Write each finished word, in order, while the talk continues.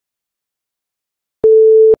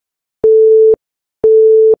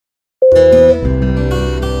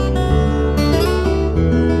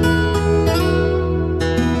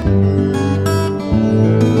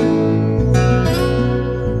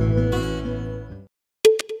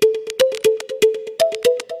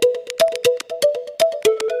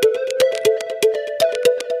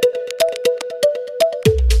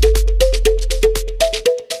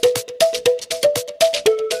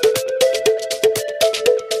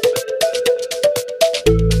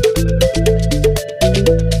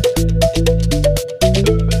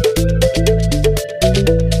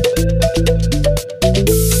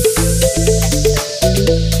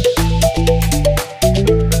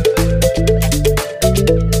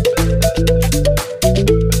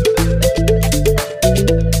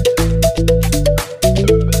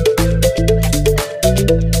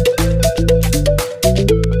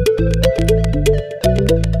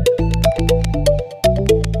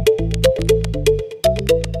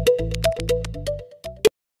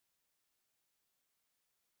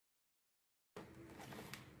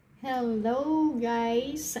Hello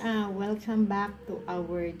guys, welcome back to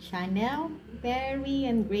our channel, Perry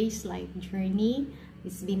and Grace Life Journey.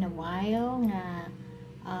 It's been a while nga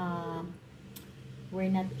we're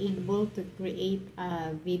not able to create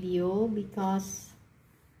a video because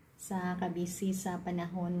sa kabisi sa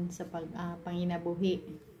panahon sa panginabuhi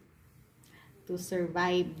to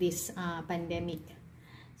survive this pandemic.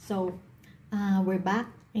 So we're back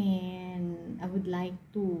and I would like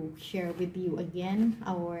to share with you again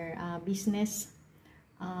our business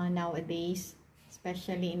nowadays,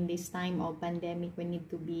 especially in this time of pandemic. We need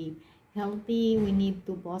to be healthy, we need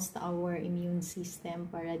to boost our immune system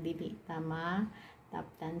para dili tama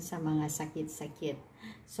taptan sa mga sakit-sakit.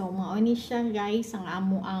 So mao ni siya guys ang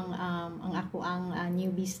ako ang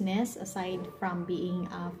new business aside from being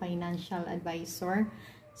a financial advisor.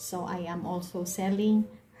 So I am also selling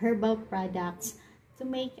herbal products to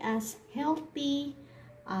make us healthy,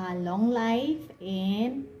 long life,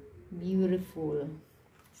 and beautiful.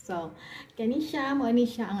 So, kani siya, mo ni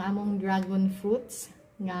siya ang among dragon fruits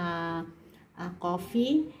nga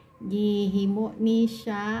coffee. Gihimo ni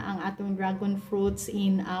siya ang atong dragon fruits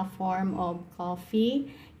in a form of coffee.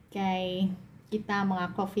 Kay kita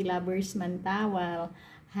mga coffee lovers man ta while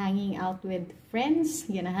hanging out with friends,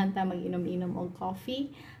 ganahan ta mag-inom-inom og coffee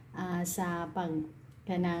sa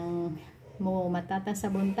kanang mo matata sa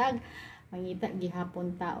buntag, mangita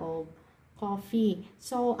gihapon ta og coffee.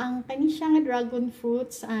 So ang kani siya nga dragon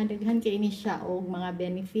fruits, daghan kay ni siya og mga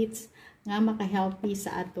benefits nga maka-healthy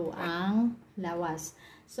sa ato ang lawas.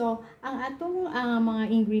 So ang atong mga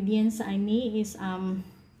ingredients ani is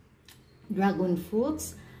dragon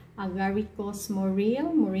fruits, agaricus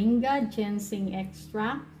morel, moringa, ginseng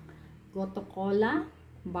extract, goto cola,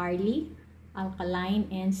 barley, alkaline,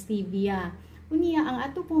 and stevia. Unya, ang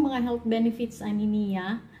ato pong mga health benefits ani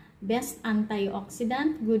niya, best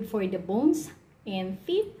antioxidant, good for the bones and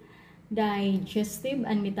feet, digestive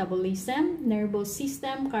and metabolism, nervous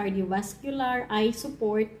system, cardiovascular, eye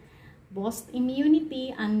support, boost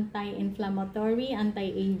immunity, anti-inflammatory,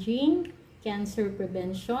 anti-aging, cancer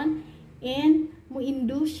prevention, and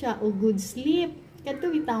mo-induce siya o good sleep. Kadto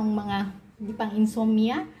bitawng mga gipang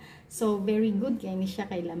insomnia. So, very good kay ni siya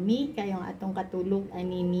kay lami, kay ang atong katulog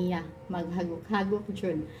ani niya maghagok-hagok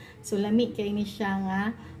jud. So, lami kay ni siya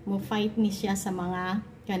nga mo fight ni siya sa mga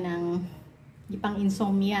kanang gipang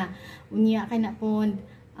insomnia. Unya kana pon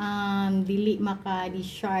dili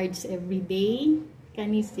maka-discharge every day.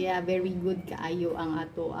 Kani siya very good kaayo ang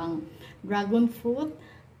ato ang dragon fruit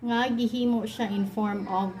nga gihimo siya in form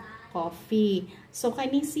of coffee. So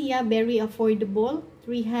kani siya very affordable,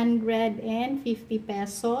 350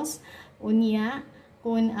 pesos. Unya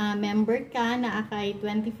kung member ka na akay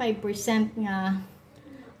 25% nga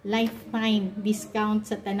lifetime discount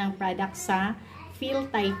sa tanang product sa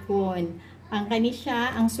Philtycooon. Ang kani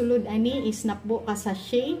siya, ang sulod ani is napbo ka sa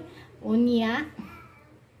sachet. Unya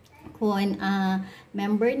kung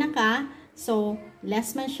member na ka, so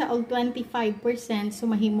less man siya og 25%, so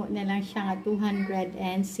mahimo na lang siya nga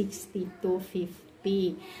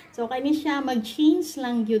 260-250. So kani siya mag-change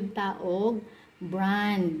lang gyud ta og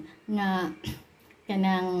brand nga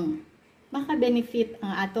kanang maka-benefit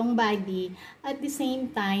ang atong body, at the same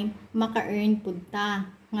time maka-earn pud ta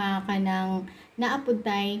nga kanang naapud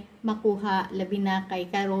tay makuha labi na kay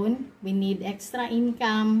karon we need extra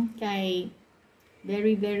income kay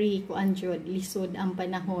very kuanjod lisod ang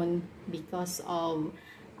panahon because of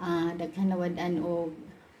daghanawad-an og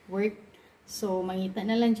work. So mangita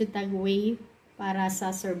na lang jud tag way para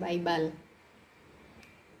sa survival.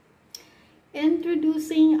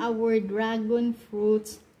 Introducing our dragon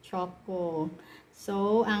fruits choco.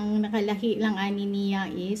 So ang nakalahi lang ani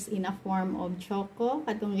niya is in a form of choco,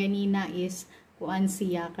 katong ganina is kuan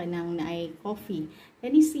siya kanang naay coffee.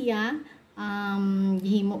 Kani siya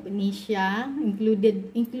gihimo ni siya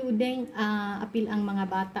including apil ang mga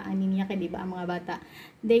bata ani niya kay diba ang mga bata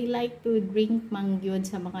they like to drink mangyod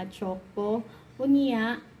sa mga choco.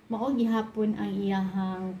 Unya mao gihapon ang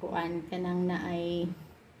iyahang kuan kanang naay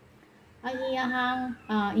ang iyahang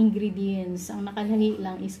ingredients. Ang nakalahi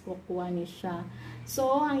lang is cocoa ni siya.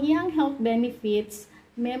 So ang iyang health benefits,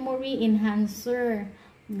 memory enhancer,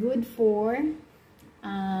 good for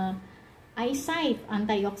eyesight,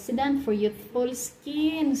 antioxidant for youthful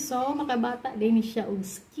skin. So, makabata din ni siya og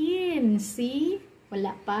skin. See?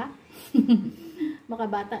 Wala pa.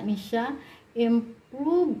 Makabata ni siya.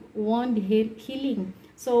 Improve wound healing.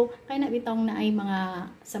 So, kaya na bitong na ay mga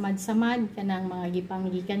samad-samad kanang mga gipang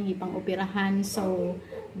operahan. So,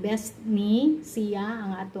 best ni siya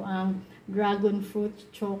ang ato ang dragon fruit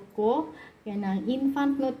choco. Kanang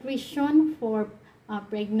infant nutrition for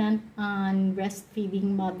pregnant and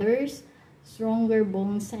breastfeeding mothers. stronger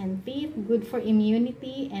bones and teeth, good for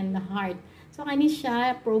immunity and the heart. So kani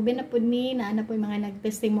siya proven na pud ni na ana po mga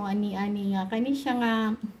nagtestimony ani nga kani siya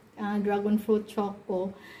nga dragon fruit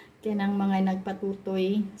choco kanang mga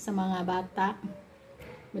nagpatutoy sa mga bata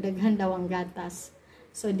madaghan daw ang gatas.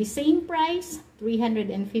 So the same price,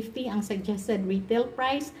 350 ang suggested retail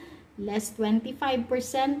price, less 25%.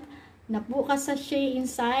 Nabuka sa sachet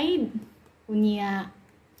inside. Unya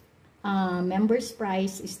members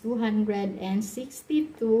price is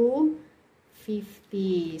 262.50.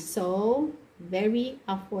 So very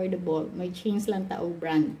affordable. May change lang ta og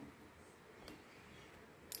brand.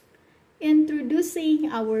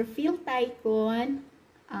 Introducing our Philtycooon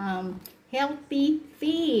healthy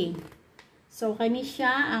tea. So kani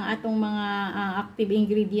siya ang atong mga active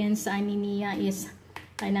ingredients sa ani niya is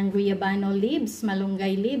kanang guyabano leaves,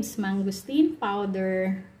 malunggay leaves, mangosteen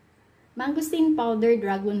powder,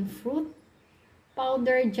 dragon fruit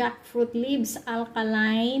powder, jackfruit leaves,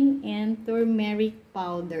 alkaline, and turmeric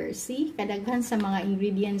powder. See, kadaghan sa mga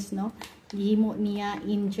ingredients, no? Gihimo niya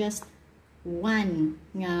in just one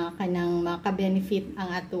nga kanang maka-benefit ang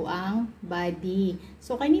ato ang body.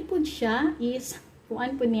 So kani pud siya is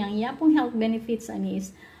kuan pud niyang yapong health benefits ani is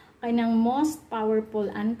kanang most powerful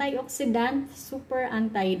antioxidant, super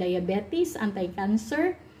anti-diabetes,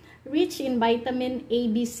 anti-cancer, rich in vitamin A,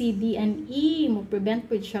 B, C, D, and E, mo prevent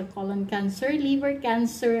pud siya colon cancer, liver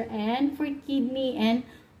cancer, and for kidney, and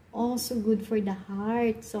also good for the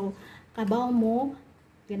heart. So kabaw mo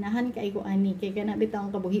ganahan kay ko ani kay kana bitaw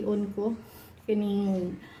ang kabuhion ko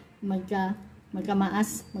kining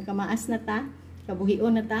magkamaas na ta,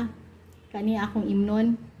 kabuhion na ta kani akong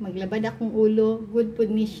imnon, maglabad akong ulo, good pud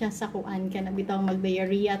ni siya sa kuan kana bitaw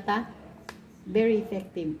mag-diarrhea ta, very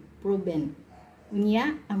effective, proven.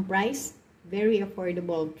 Unya ang price very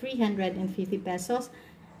affordable, 350 pesos,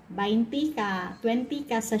 20 ka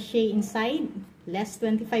sachet inside, less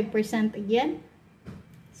 25% again.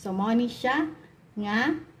 So mo ni siya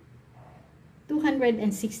nga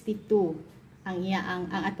 262 ang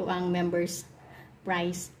ato ang members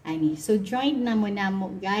price ani. So join na mo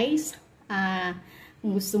guys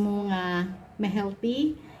kung gusto mo nga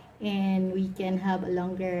ma-healthy and we can have a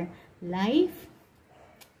longer life,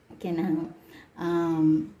 kanang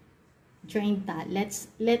join ta. Let's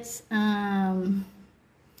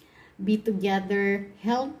be together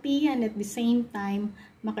healthy and at the same time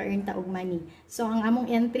maka-earn ta og money. So ang among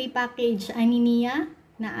entry package ani niya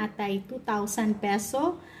na atay 2,000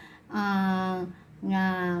 peso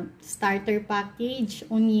nga starter package,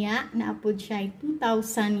 unya naapod siya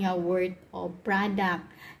 2,000 nga worth of product,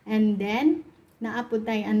 and then naapod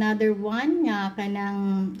tay another one nga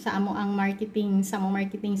kanang sa amo ang marketing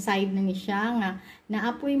side na ni siya nga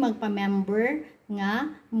naapoy magpa-member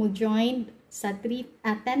nga mo join sa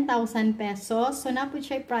 10,000 pesos. So naapod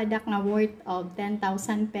siya product nga worth of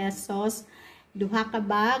 10,000 pesos, duha ka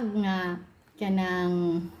bag nga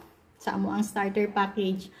kanang sa amo ang starter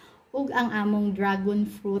package, ug ang among dragon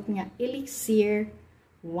fruit nga elixir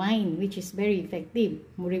wine, which is very effective.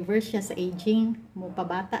 Mo reverse siya sa aging, mo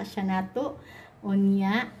pabata siya nato,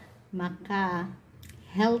 unya maka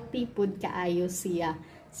healthy food kaayo siya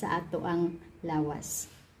sa ato ang lawas.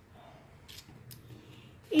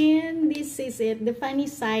 And this is it, the funny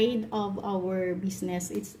side of our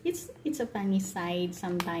business. It's a funny side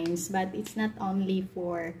sometimes, but it's not only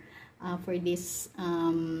for this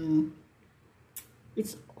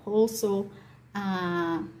it's also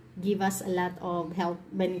give us a lot of health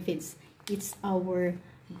benefits. It's our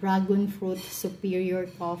dragon fruit superior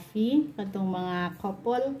coffee, katong mga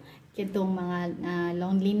couple, katong mga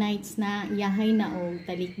lonely nights na yahay na og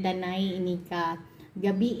talikdanay ini ka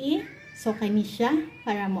gabi, so kani siya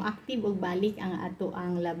para mo active og balik ang ato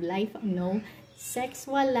ang love life, no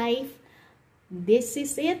sexual life. This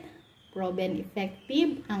is it, proven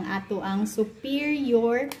effective ang ato ang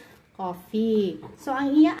superior coffee. So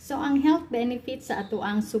ang health benefits sa ato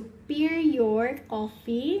ang superior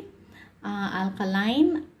coffee,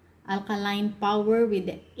 alkaline power with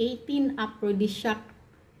the 18 aphrodisiac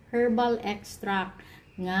herbal extract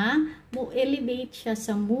nga mo elevate siya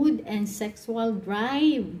sa mood and sexual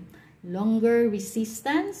drive, longer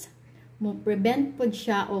resistance, mo prevent pod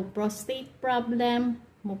siya og prostate problem,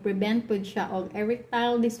 mo prevent pod siya og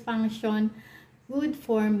erectile dysfunction, good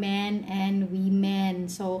for men and women.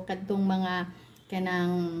 So kadtong mga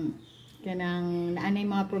kanang naanay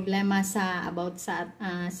mga problema sa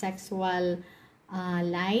sexual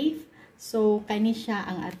life, so kani siya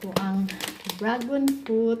ang ato ang dragon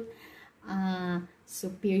fruit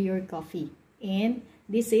superior coffee, and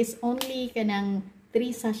this is only kanang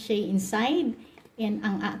 3 sachet inside, and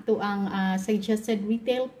ang ato ang suggested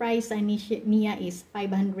retail price niya is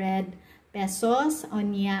 500 pesos.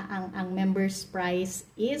 Onya, ang members price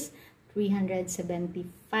is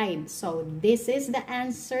 375. So, this is the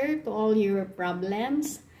answer to all your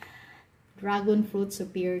problems. Dragon fruit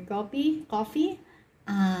superior coffee,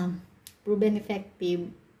 proven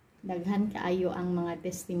effective. Daghan kaayo ang mga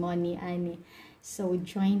testimony ani. So,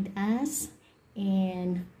 join us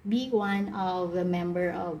and be one of the member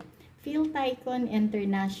of Philtycooon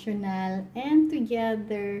International, and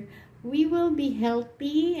together we will be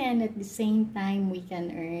healthy and at the same time we can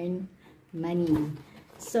earn money.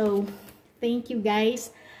 So, thank you guys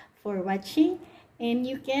for watching, and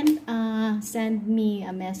you can send me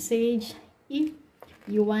a message if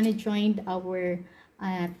you want to join our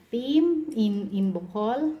team in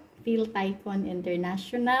Bohol, Philtycooon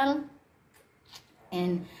International,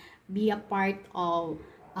 and be a part of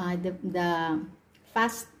the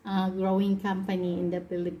fast growing company in the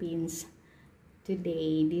Philippines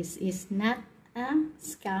today. This is not a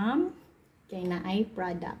scam, kay na ay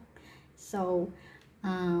product. So,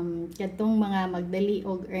 katong mga magdali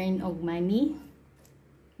og earn og money,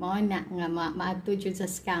 mao na nga maadto jud sa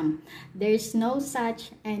scam. There's no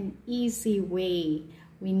such an easy way.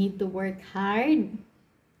 We need to work hard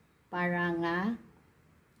para nga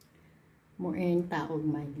mo earn ta og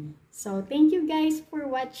money. So, thank you guys for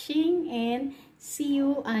watching and see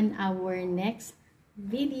you on our next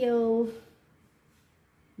video.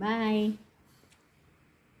 Bye!